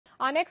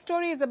Our next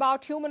story is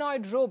about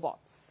humanoid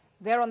robots.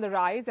 They're on the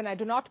rise, and I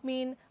do not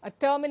mean a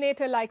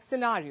Terminator-like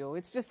scenario.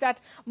 It's just that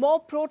more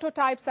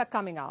prototypes are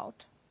coming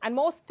out, and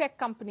most tech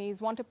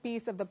companies want a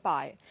piece of the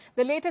pie.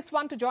 The latest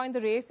one to join the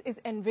race is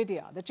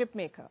Nvidia, the chip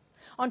maker.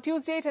 On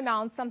Tuesday, it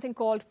announced something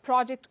called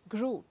Project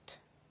Groot,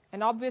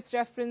 an obvious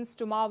reference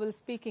to Marvel's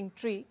speaking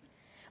tree.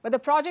 But the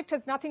project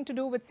has nothing to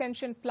do with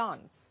sentient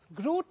plants.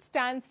 Groot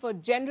stands for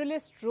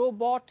Generalist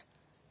Robot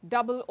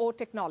 00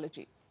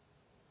 Technology.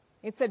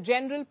 It's a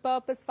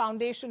general-purpose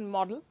foundation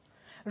model.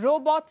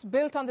 Robots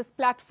built on this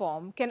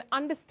platform can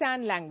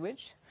understand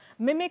language,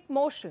 mimic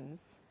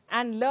motions,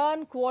 and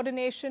learn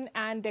coordination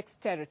and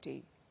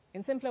dexterity.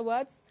 In simpler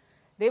words,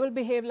 they will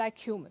behave like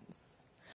humans.